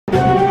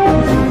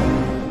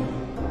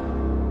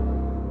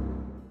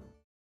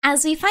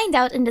As we find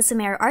out in the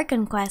Sumeru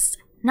Archon Quest,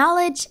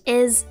 knowledge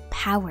is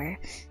power.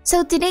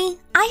 So today,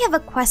 I have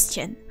a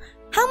question.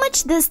 How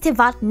much does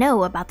Teyvat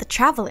know about the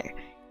Traveler?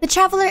 The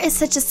Traveler is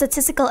such a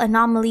statistical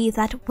anomaly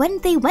that when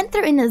they went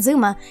through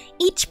Inazuma,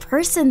 each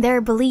person there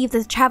believed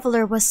the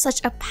Traveler was such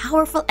a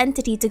powerful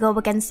entity to go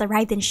against the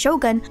Raiden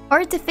Shogun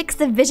or to fix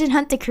the Vision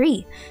Hunt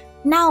decree.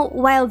 Now,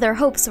 while their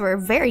hopes were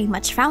very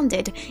much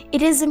founded,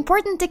 it is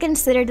important to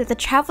consider that the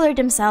Traveler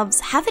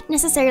themselves haven't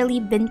necessarily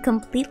been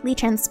completely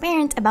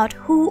transparent about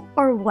who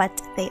or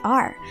what they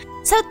are.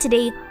 So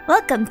today,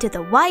 welcome to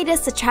the Why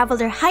Does the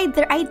Traveler Hide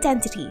Their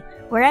Identity,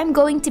 where I'm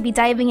going to be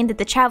diving into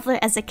the Traveler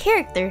as a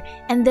character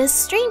and the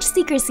strange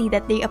secrecy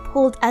that they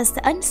uphold as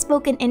the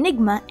unspoken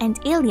enigma and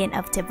alien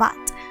of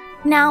Teyvat.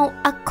 Now,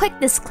 a quick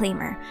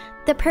disclaimer.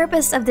 The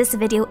purpose of this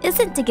video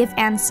isn't to give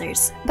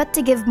answers, but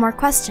to give more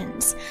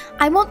questions.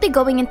 I won't be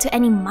going into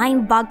any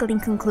mind-boggling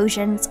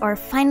conclusions or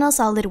final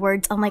solid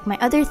words unlike my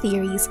other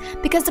theories,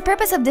 because the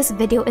purpose of this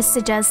video is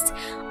to just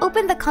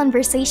open the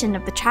conversation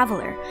of the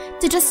Traveler,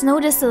 to just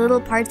notice the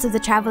little parts of the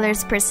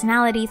Traveler's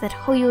personality that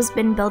Hoyo's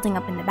been building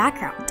up in the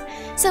background.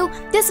 So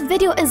this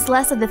video is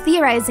less of the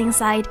theorizing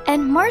side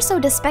and more so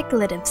the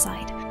speculative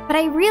side. But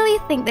I really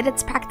think that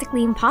it's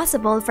practically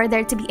impossible for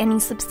there to be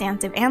any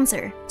substantive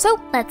answer. So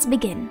let's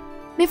begin.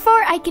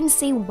 Before I can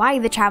say why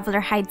the Traveler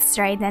hides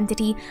their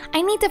identity,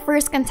 I need to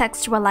first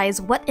contextualize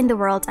what in the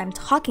world I'm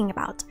talking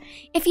about.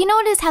 If you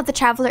notice how the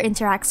Traveler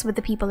interacts with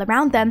the people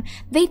around them,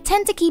 they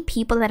tend to keep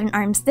people at an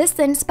arm's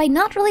distance by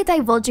not really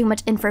divulging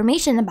much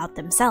information about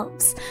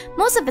themselves.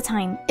 Most of the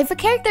time, if a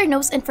character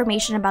knows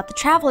information about the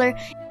Traveler,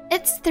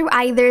 it's through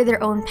either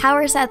their own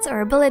power sets or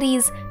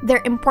abilities,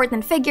 their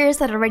important figures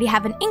that already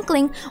have an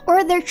inkling,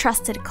 or their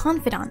trusted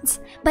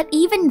confidants. But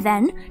even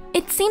then,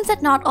 it seems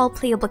that not all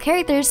playable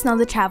characters know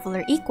the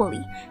Traveler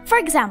equally. For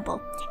example,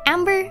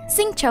 Amber,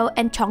 Xingqiu,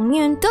 and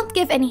Chongmyun don't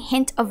give any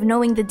hint of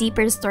knowing the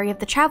deeper story of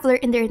the Traveler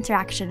in their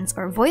interactions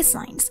or voice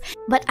lines.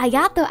 But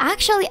Ayato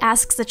actually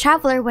asks the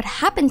Traveler what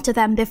happened to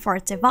them before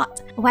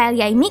Teyvat, while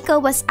Yaimiko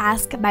was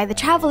asked by the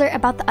Traveler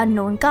about the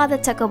unknown god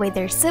that took away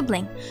their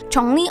sibling.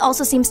 Chongli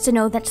also seems to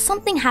know that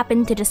something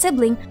happened to the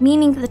sibling,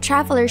 meaning that the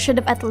Traveler should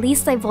have at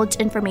least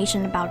divulged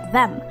information about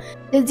them.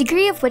 The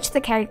degree of which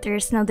the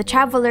characters know the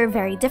Traveler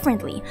vary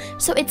differently,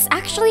 so it's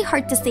actually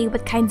hard to say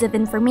what kinds of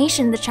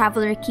information the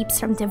Traveler keeps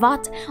from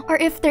Teyvat, or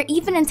if they're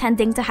even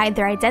intending to hide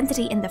their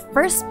identity in the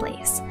first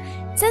place.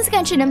 Since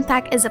Genshin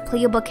Impact is a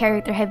playable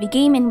character-heavy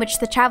game in which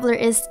the Traveler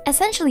is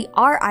essentially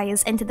our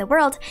eyes into the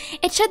world,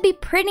 it should be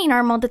pretty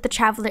normal that the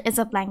Traveler is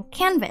a blank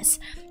canvas.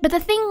 But the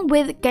thing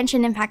with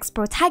Genshin Impact's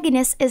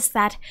protagonists is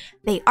that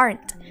they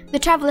aren't. The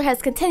Traveler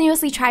has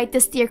continuously tried to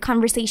steer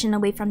conversation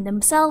away from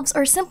themselves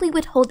or simply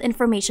withhold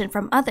information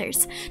from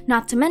others.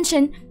 Not to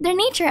mention, their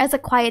nature as a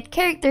quiet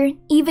character,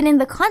 even in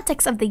the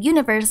context of the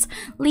universe,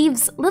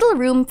 leaves little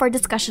room for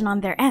discussion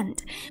on their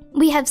end.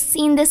 We have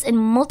seen this in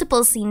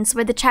multiple scenes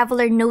where the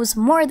Traveler knows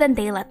more than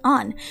they let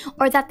on,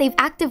 or that they've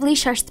actively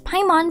shushed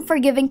Paimon for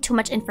giving too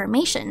much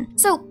information.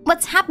 So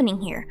what's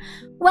happening here?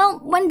 Well,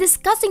 when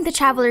discussing the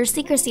Traveler's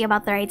secrecy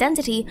about their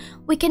identity,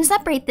 we can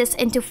separate this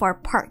into 4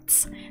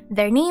 parts: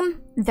 their name,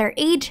 their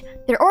age,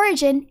 their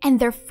origin, and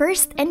their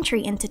first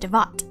entry into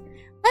Teyvat.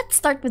 Let's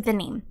start with the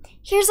name.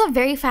 Here's a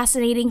very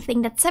fascinating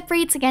thing that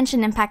separates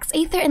Genshin Impact's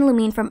Aether and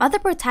Lumine from other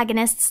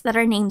protagonists that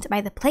are named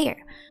by the player.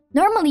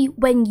 Normally,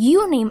 when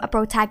you name a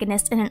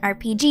protagonist in an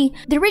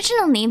RPG, the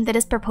original name that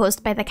is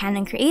proposed by the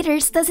canon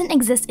creators doesn't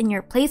exist in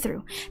your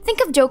playthrough.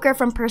 Think of Joker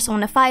from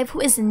Persona 5,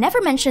 who is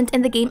never mentioned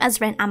in the game as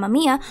Ren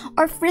Amamiya,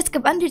 or Frisk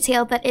of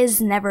Undertale that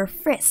is never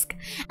Frisk.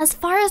 As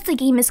far as the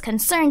game is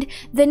concerned,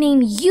 the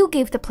name you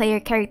gave the player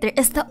character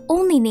is the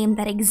only name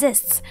that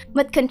exists.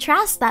 But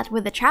contrast that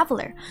with the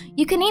Traveler.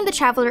 You can name the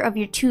Traveler of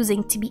your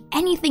choosing to be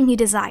anything you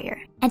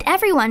desire, and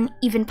everyone,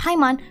 even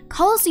Paimon,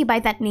 calls you by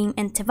that name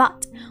in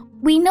Teyvat.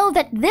 We know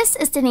that this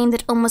is the name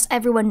that almost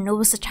everyone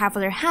knows the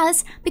Traveler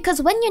has,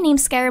 because when you name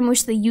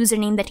Scaramouche the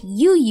username that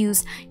you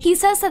use, he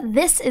says that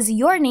this is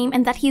your name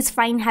and that he's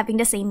fine having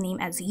the same name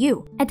as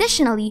you.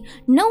 Additionally,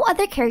 no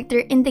other character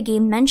in the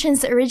game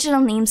mentions the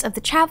original names of the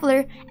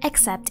Traveler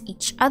except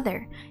each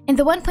other. In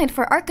the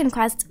 1.4 Archon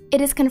Quest, it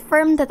is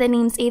confirmed that the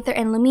names Aether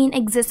and Lumine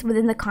exist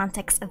within the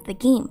context of the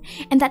game,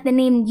 and that the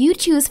name you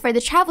choose for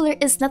the Traveler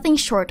is nothing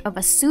short of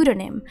a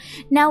pseudonym.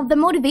 Now, the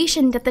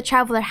motivation that the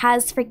Traveler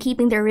has for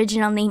keeping the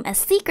original name a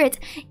secret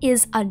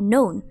is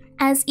unknown,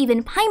 as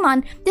even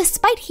Paimon,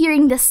 despite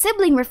hearing the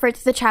sibling refer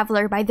to the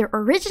Traveler by their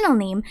original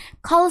name,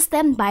 calls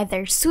them by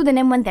their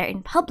pseudonym when they're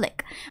in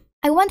public.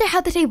 I wonder how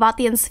the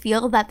Teyvatians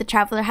feel that the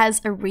Traveler has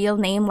a real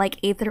name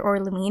like Aether or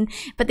Lumine,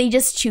 but they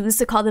just choose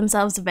to call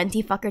themselves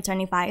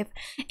VentiFucker25.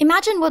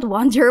 Imagine what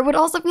Wanderer would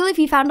also feel if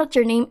he found out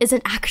your name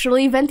isn't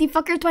actually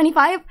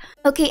VentiFucker25.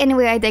 Okay,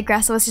 anyway, I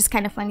digress, so it's just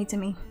kind of funny to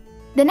me.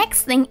 The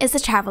next thing is the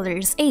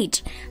Traveler's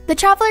Age. The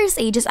Traveler's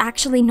Age is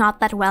actually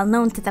not that well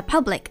known to the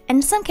public,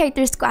 and some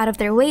characters go out of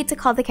their way to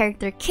call the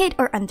character kid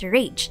or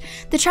underage.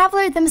 The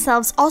Traveler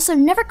themselves also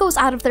never goes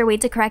out of their way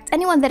to correct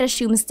anyone that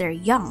assumes they're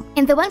young.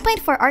 In the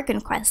 1.4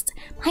 Archon Quest,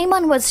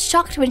 Paimon was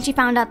shocked when she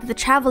found out that the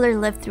Traveler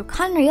lived through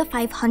Conria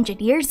 500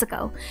 years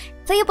ago.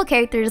 Playable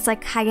characters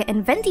like Kaya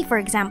and Venti, for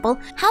example,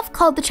 have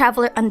called the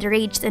Traveler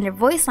underage in their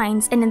voice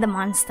lines and in the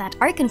Mondstadt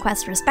Archon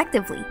Quest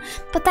respectively,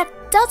 but that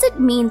doesn't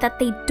mean that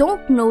they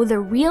don't know the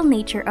real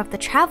nature of the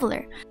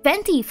Traveler.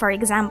 Venti, for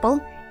example,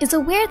 is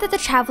aware that the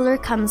Traveler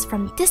comes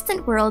from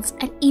distant worlds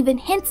and even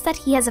hints that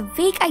he has a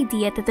vague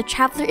idea that the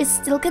Traveler is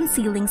still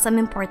concealing some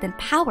important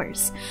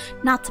powers.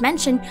 Not to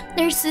mention,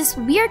 there's this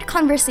weird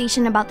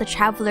conversation about the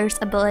Traveler's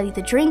ability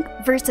to drink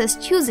versus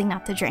choosing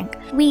not to drink.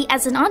 We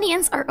as an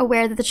audience are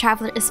aware that the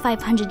Traveler is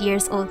 500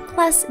 years old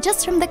plus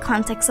just from the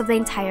context of the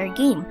entire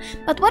game,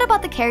 but what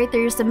about the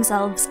characters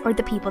themselves or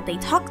the people they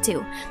talk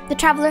to? The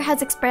Traveler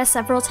has expressed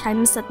several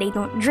times that they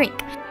don't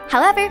drink.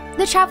 However,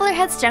 the Traveler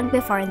has drunk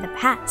before in the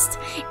past.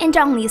 In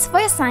Zhongli's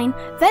voice line,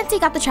 Venti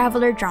got the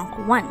Traveler drunk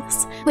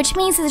once, which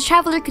means that the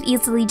Traveler could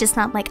easily just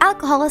not like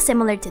alcohol,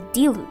 similar to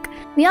Diluc.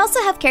 We also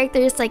have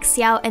characters like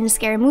Xiao and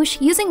Scaramouche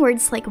using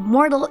words like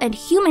mortal and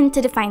human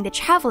to define the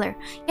Traveler,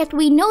 yet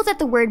we know that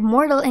the word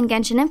mortal in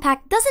Genshin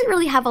Impact doesn't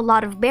really have a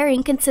lot of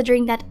bearing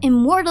considering that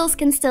immortals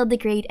can still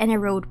degrade and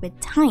erode with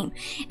time.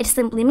 It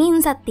simply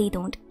means that they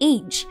don't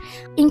age.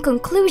 In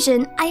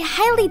conclusion, I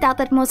highly doubt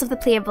that most of the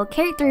playable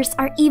characters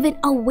are even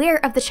aware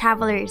of the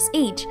Traveler's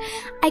age.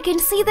 I can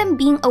see them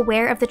being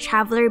aware of the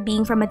Traveler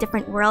being from a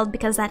different world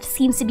because that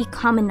seems to be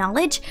common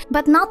knowledge,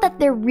 but not that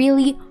they're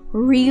really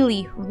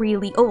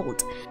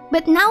old.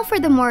 But now for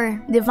the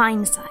more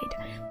divine side,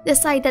 the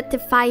side that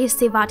defies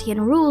Teyvatian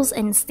rules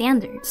and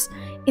standards.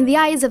 In the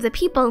eyes of the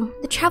people,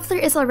 the Traveler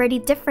is already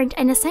different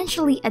and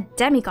essentially a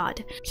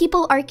demigod.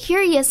 People are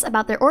curious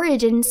about their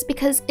origins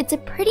because it's a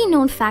pretty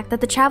known fact that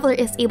the Traveler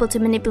is able to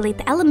manipulate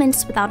the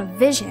elements without a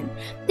vision.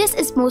 This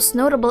is most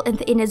notable in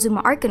the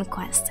Inazuma Archon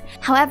Quest.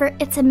 However,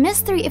 it's a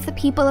mystery if the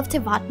people of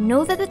Teyvat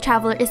know that the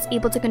Traveler is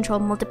able to control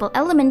multiple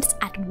elements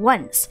at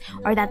once,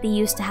 or that they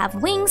used to have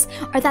wings,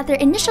 or that their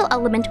initial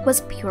element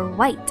was pure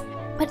white.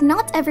 But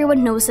not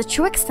everyone knows the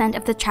true extent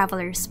of the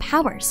Traveler's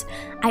powers.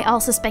 I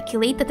also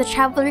speculate that the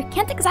Traveler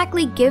can't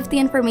exactly give the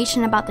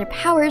information about their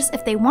powers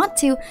if they want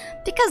to,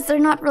 because they're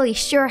not really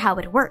sure how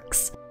it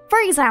works. For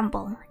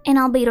example, in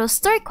Albedo's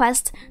story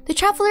quest, the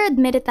Traveler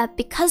admitted that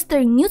because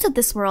they're new to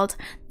this world,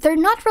 they're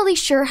not really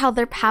sure how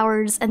their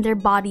powers and their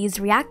bodies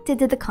reacted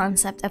to the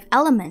concept of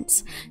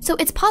elements. So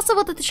it's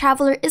possible that the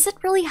Traveler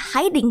isn't really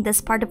hiding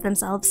this part of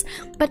themselves,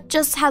 but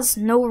just has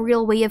no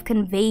real way of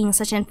conveying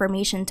such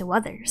information to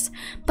others.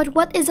 But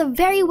what is a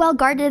very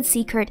well-guarded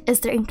secret is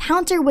their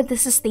encounter with the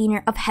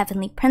Sustainer of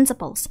Heavenly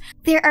Principles.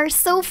 There are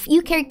so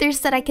few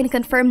characters that I can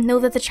confirm know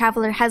that the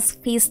Traveler has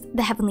faced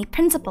the Heavenly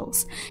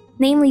Principles,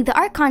 namely the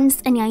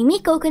Archons and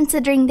Yaimiko,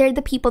 considering they're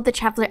the people the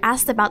Traveler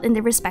asked about in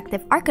their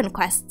respective Archon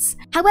quests.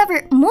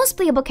 However, most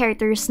playable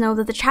characters know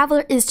that the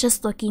Traveler is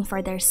just looking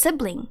for their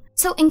sibling.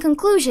 So in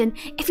conclusion,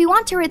 if you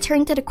want to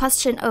return to the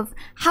question of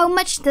how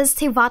much does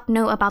Teyvat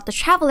know about the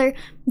Traveler,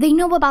 they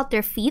know about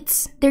their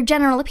feats, their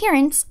general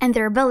appearance, and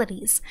their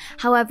abilities.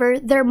 However,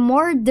 their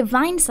more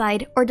divine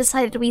side, or the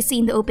side that we see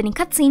in the opening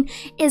cutscene,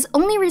 is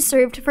only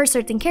reserved for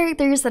certain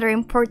characters that are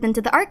important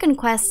to the Archon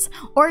quests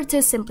or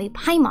to simply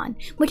Paimon,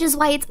 which is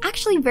why it's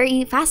actually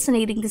very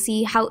fascinating to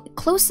see how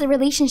close the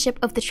relationship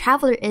of the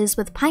Traveler is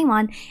with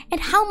Paimon and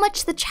how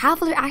much the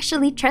Traveler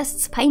actually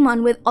trusts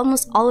Paimon with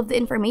almost all of the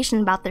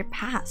information about their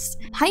past.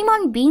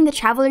 Paimon being the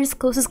Traveler's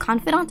closest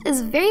confidant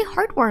is very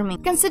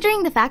heartwarming,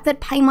 considering the fact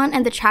that Paimon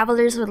and the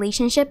Traveler's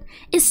relationship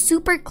is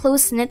super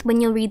close-knit when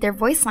you'll read their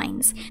voice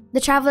lines.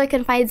 The Traveler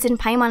confides in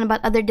Paimon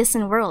about other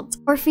distant worlds,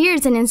 or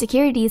fears and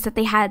insecurities that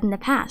they had in the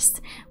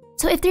past.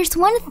 So if there's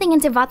one thing in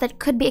Teyvat that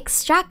could be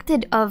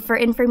extracted of for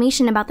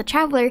information about the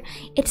Traveler,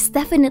 it's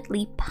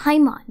definitely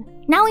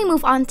Paimon. Now we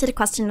move on to the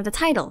question of the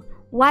title.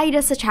 Why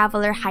does the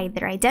Traveler hide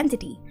their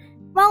identity?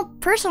 Well,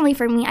 personally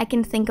for me, I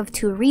can think of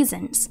two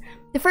reasons.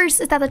 The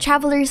first is that the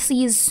Traveler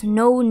sees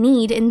no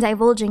need in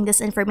divulging this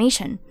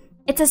information.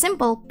 It's a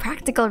simple,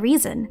 practical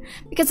reason.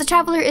 Because the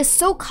Traveler is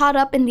so caught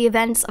up in the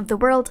events of the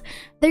world,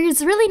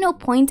 there's really no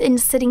point in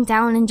sitting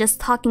down and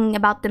just talking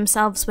about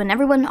themselves when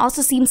everyone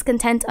also seems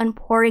content on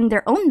pouring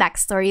their own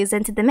backstories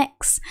into the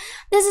mix.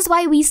 This is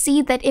why we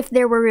see that if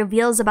there were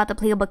reveals about the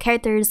playable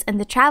characters and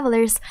the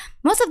Travelers,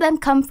 most of them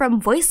come from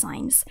voice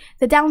lines,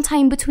 the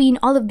downtime between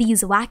all of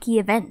these wacky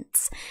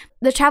events.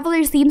 The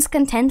Traveler seems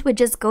content with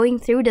just going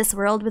through this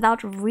world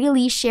without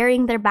really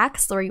sharing their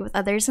backstory with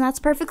others, and that's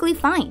perfectly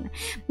fine.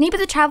 Maybe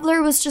the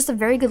Traveler was just a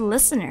very good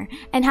listener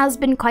and has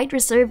been quite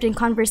reserved in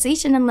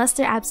conversation unless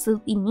they're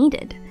absolutely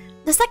needed.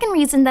 The second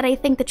reason that I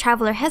think the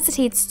traveler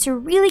hesitates to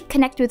really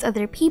connect with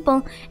other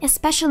people,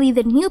 especially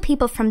the new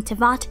people from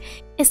Teyvat,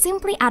 is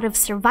simply out of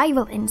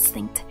survival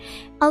instinct.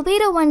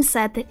 Albedo once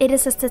said that it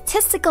is a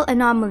statistical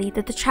anomaly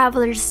that the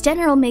traveler's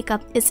general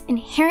makeup is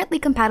inherently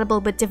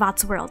compatible with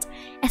Teyvat's world,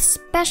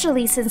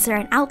 especially since they're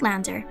an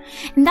outlander.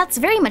 And that's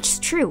very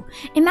much true.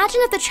 Imagine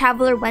if the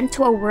traveler went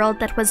to a world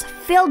that was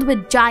filled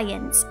with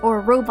giants,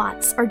 or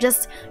robots, or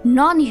just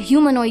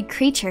non-humanoid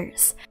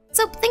creatures.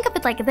 So think of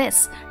it like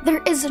this,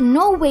 there is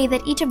no way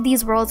that each of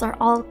these worlds are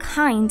all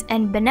kind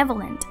and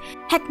benevolent.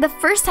 Heck, the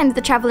first time that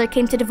the traveler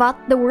came to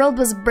Teyvat, the world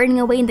was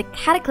burning away in the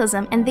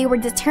cataclysm and they were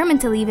determined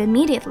to leave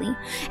immediately.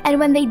 And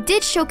when they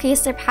did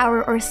showcase their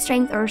power or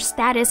strength or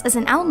status as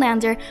an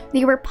outlander,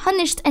 they were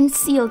punished and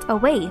sealed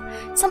away.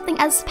 Something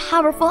as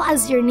powerful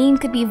as your name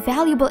could be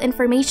valuable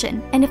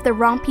information, and if the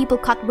wrong people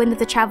caught wind of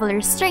the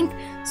traveler's strength,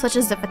 such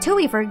as the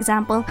Fatui for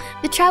example,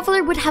 the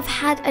traveler would have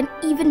had an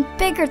even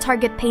bigger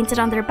target painted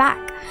on their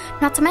back.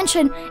 Not to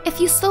mention, if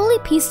you slowly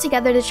piece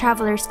together the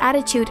traveler's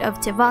attitude of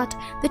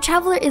Teyvat, the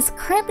traveler is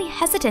currently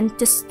hesitant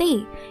to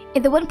stay.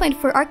 In the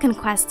 1.4 Archon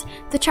Quest,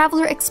 the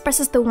traveler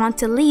expresses the want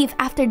to leave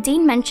after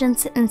Dane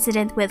mentions the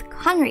incident with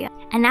Conria,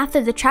 and after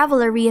the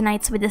traveler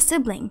reunites with a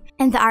sibling.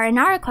 In the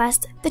Aranara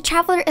quest, the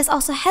traveler is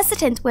also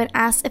hesitant when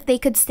asked if they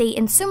could stay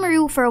in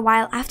Sumeru for a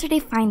while after they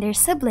find their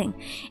sibling.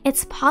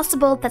 It's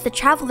possible that the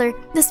traveler,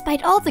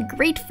 despite all the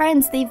great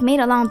friends they've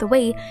made along the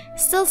way,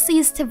 still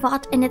sees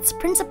Teyvat and its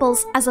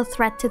principles as a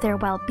threat to their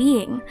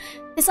well-being.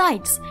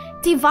 Besides,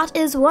 Teyvat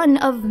is one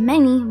of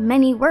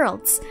many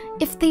worlds,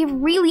 if they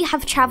really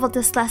have traveled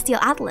to Celestial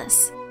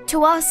Atlas.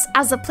 To us,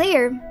 as a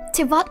player,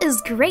 Teyvat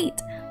is great,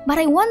 but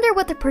I wonder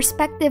what the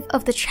perspective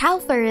of the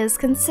traveler is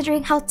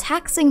considering how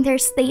taxing their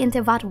stay in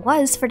Teyvat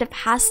was for the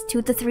past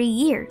 2 to 3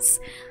 years.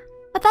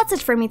 But that's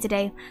it for me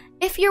today.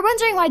 If you're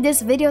wondering why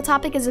this video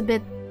topic is a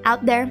bit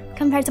out there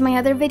compared to my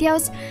other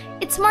videos,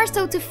 it's more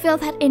so to fill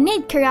that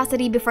innate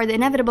curiosity before the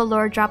inevitable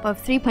lore drop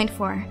of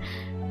 3.4.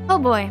 Oh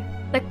boy.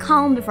 The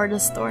calm before the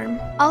storm.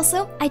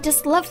 Also, I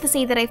just love to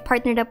say that I've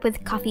partnered up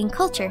with Coffee and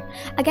Culture,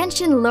 a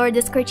Genshin lore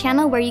Discord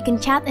channel where you can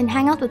chat and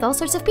hang out with all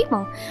sorts of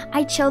people.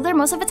 I chill there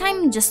most of the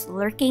time, just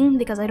lurking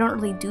because I don't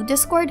really do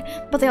Discord,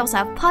 but they also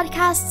have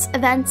podcasts,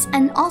 events,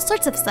 and all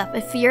sorts of stuff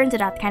if you're into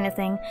that kind of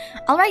thing.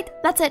 Alright,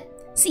 that's it.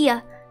 See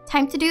ya.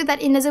 Time to do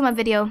that Inazuma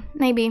video.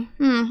 Maybe.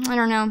 I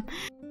don't know.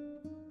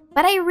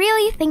 But I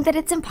really think that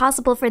it's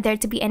impossible for there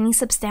to be any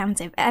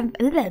substantive